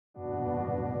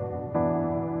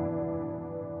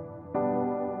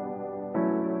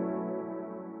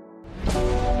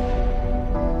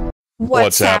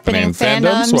What's happening,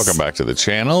 fandoms? Welcome back to the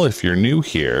channel. If you're new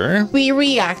here, we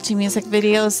react to music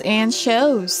videos and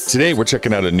shows. Today we're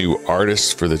checking out a new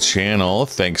artist for the channel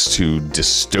thanks to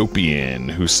Dystopian,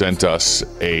 who sent us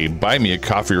a Buy Me a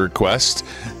Coffee request.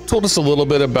 Told us a little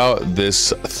bit about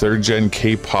this third-gen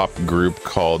K-pop group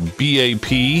called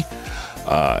B.A.P.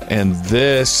 And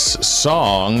this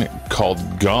song called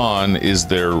Gone is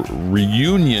their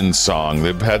reunion song.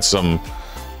 They've had some,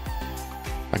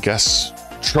 I guess,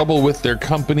 trouble with their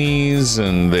companies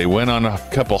and they went on a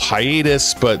couple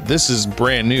hiatus, but this is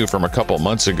brand new from a couple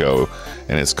months ago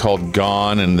and it's called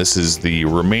Gone, and this is the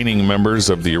remaining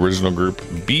members of the original group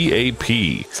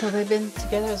B.A.P. So they've been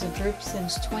together as a group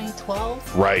since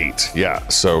 2012? Right, yeah,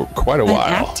 so quite a while.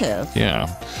 Active. Yeah.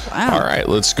 Wow. All right,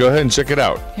 let's go ahead and check it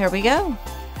out. Here we go.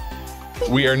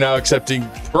 We are now accepting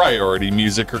priority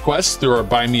music requests through our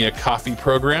Buy Me a Coffee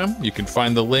program. You can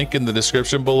find the link in the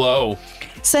description below.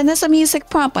 Send us a music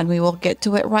prompt and we will get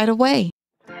to it right away.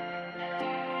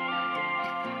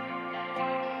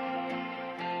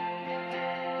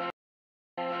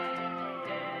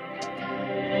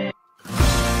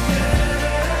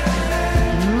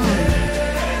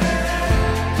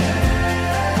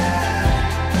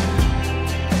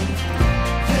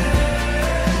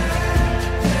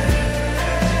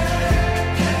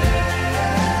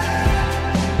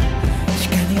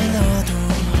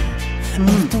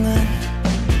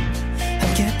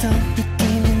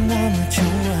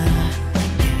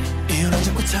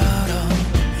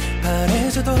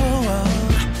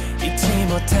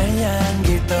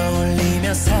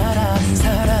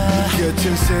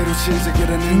 새로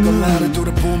시작이라는 걸 알아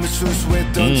돌아보면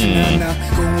순수했던 지나나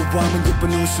공허함은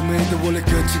급한 웃음에도 원래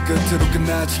끝이 끝으로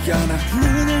끝나지 않아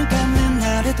눈을 감는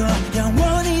날에도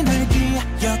영원히 널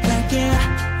기억할게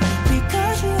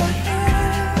Because you are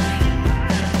here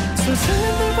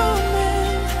소설을 보내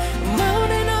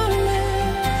마음에 놀래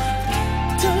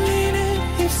떨리는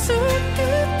입술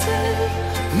끝에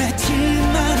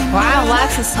맺힌 말이 Wow,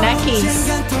 lots of snackies.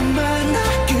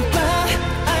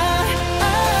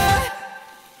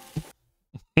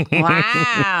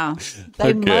 Wow.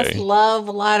 They must love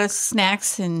a lot of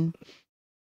snacks and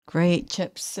great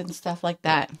chips and stuff like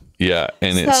that. Yeah,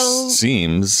 and it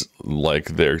seems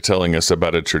like they're telling us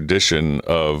about a tradition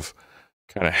of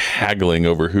kind of haggling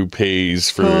over who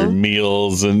pays for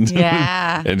meals and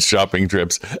and shopping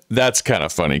trips. That's kind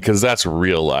of funny because that's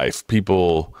real life.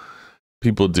 People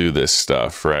do this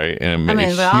stuff, right? And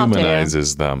it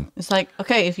humanizes them. It's like,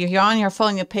 okay, if you're on your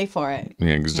phone, you pay for it.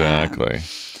 Exactly. Yeah.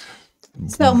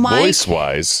 So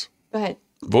voice-wise, go ahead.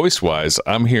 Voice-wise,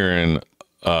 I'm hearing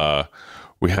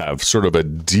we have sort of a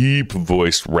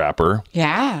deep-voiced rapper.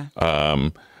 Yeah.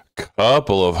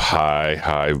 Couple of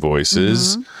high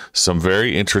voices, some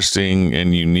very interesting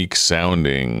and unique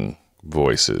sounding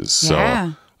voices. So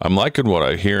I'm liking what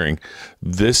I'm hearing.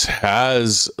 This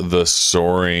has the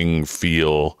soaring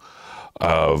feel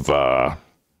of I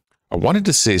wanted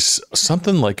to say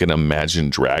something like an Imagine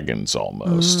Dragons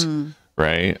almost.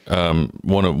 Right,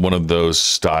 one of those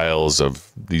styles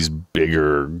of these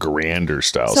bigger, grander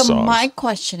style songs. So my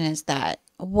question is that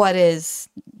what is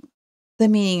the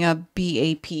meaning of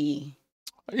B.A.P?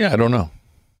 Yeah, I don't know.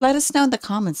 Let us know in the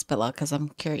comments below because I'm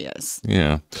curious.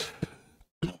 Yeah.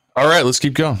 All right, let's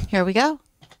keep going. Here we go.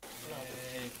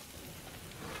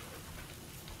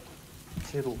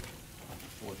 새로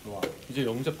좋아. 이제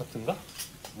영재 파트인가?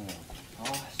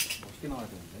 멋있게 나와야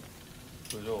되는데.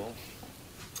 그죠?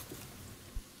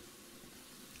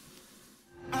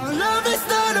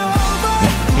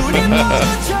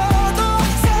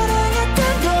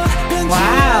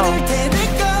 Wow.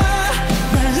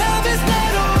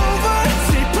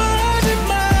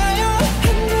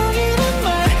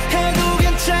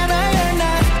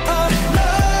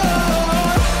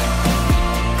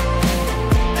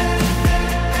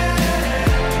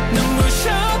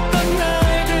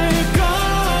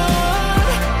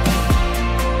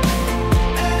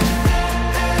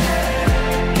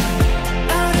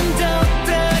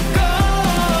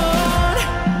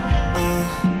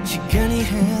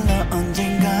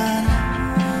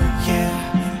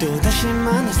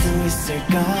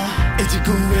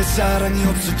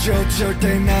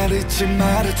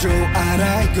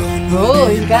 Oh,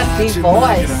 you got deep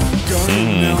voice.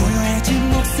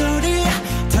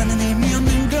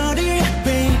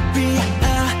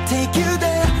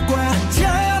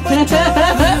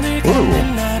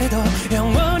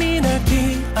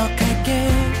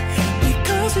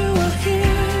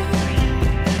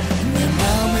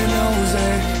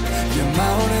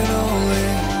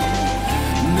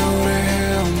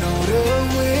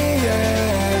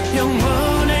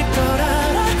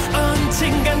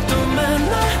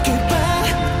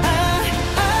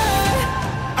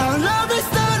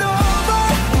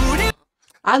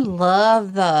 I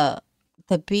love the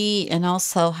beat and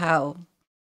also how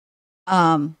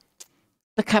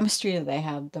the chemistry that they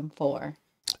have them for.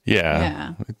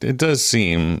 Yeah. It does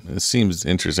seems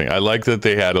interesting. I like that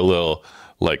they had a little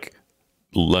like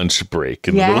lunch break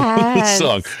in the middle of the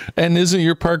song. And isn't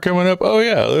your part coming up? Oh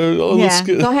yeah. Let's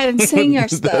go ahead and sing your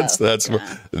stuff.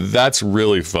 That's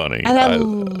really funny. And I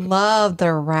love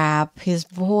the rap. His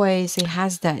voice, he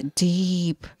has that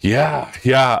deep. Yeah.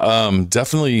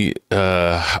 Definitely.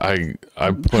 I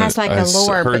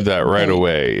heard that right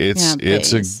away.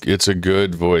 It's a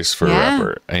good voice for a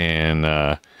rapper,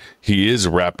 and he is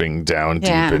rapping down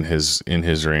deep in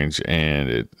his range, and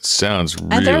it sounds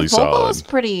really and their solid. vocals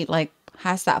pretty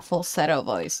has that falsetto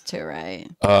voice too, right?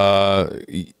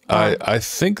 I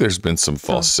think there's been some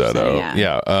falsetto.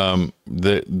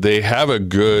 They have a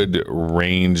good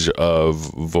range of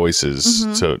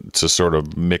voices to sort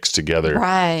of mix together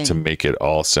to make it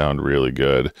all sound really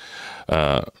good.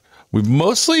 We've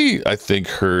mostly, I think,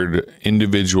 heard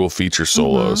individual feature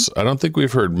solos. I don't think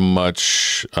we've heard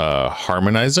much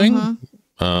harmonizing.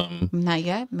 Not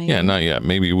yet, maybe. Yeah, not yet.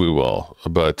 Maybe we will.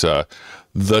 But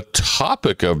the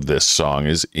topic of this song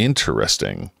is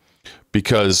interesting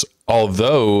because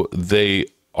although they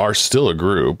are still a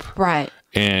group, right?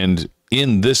 And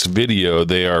in this video,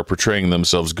 they are portraying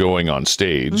themselves going on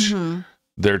stage.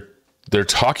 They're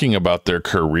talking about their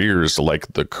careers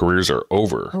like the careers are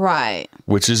over, right?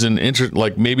 Which is an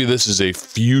like maybe this is a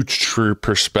future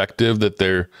perspective that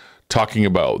they're talking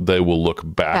about. They will look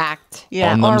back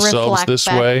on themselves this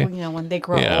way, when they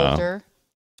grow older,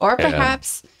 or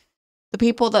perhaps the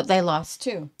people that they lost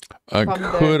too.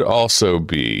 Could also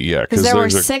be, because there were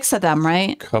 6 of them,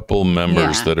 right? Couple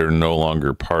members that are no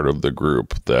longer part of the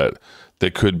group that they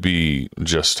could be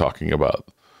just talking about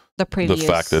the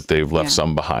fact that they've left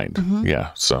some behind.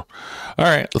 Yeah. So, all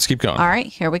right, let's keep going. All right,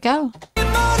 here we go.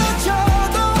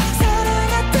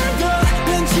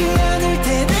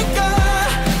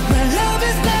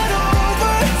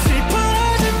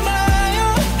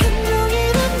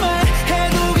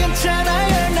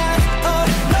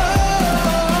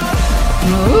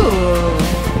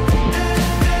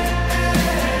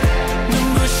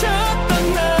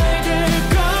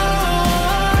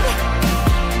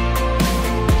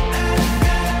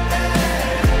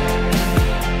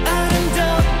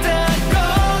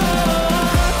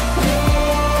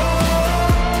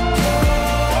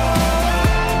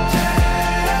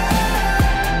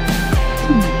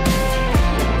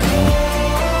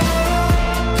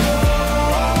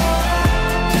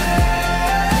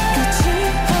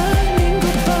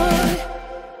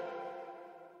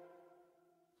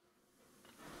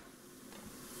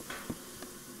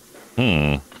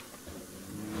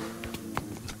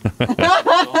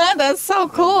 That's so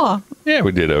cool. Yeah,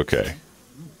 we did okay.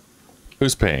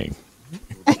 Who's paying?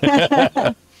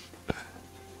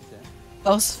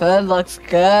 Those food looks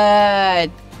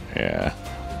good. Yeah.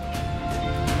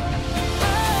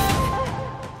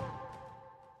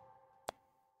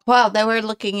 Well, they were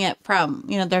looking at from,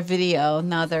 their video.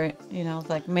 Now they're,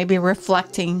 like maybe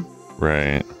reflecting.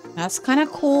 Right. That's kind of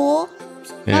cool.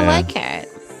 Yeah. I like it.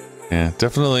 Yeah,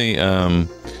 definitely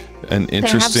an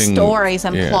interesting... They have stories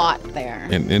and plot there.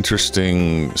 An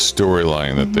interesting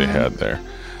storyline that they had there.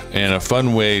 And a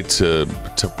fun way to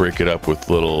break it up with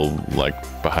little, like,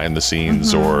 behind the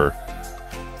scenes or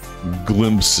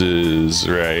glimpses,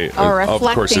 right? Or of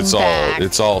course, back.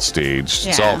 it's all staged.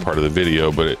 It's all part of the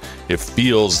video, but it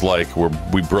feels like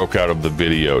we broke out of the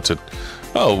video to,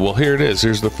 oh, well, here it is.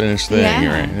 Here's the finished thing.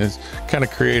 Right? It's kind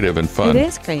of creative and fun. It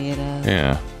is creative.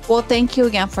 Yeah. Well, thank you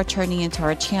again for tuning into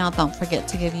our channel. Don't forget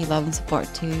to give you love and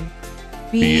support to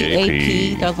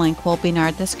B.A.P. The link will be in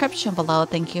our description below.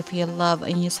 Thank you for your love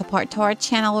and your support to our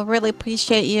channel. We really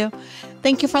appreciate you.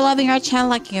 Thank you for loving our channel,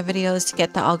 liking our videos to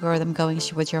get the algorithm going,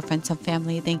 share with your friends and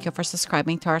family. Thank you for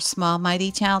subscribing to our small,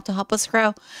 mighty channel to help us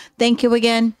grow. Thank you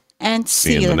again, and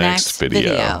see you in the next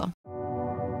video.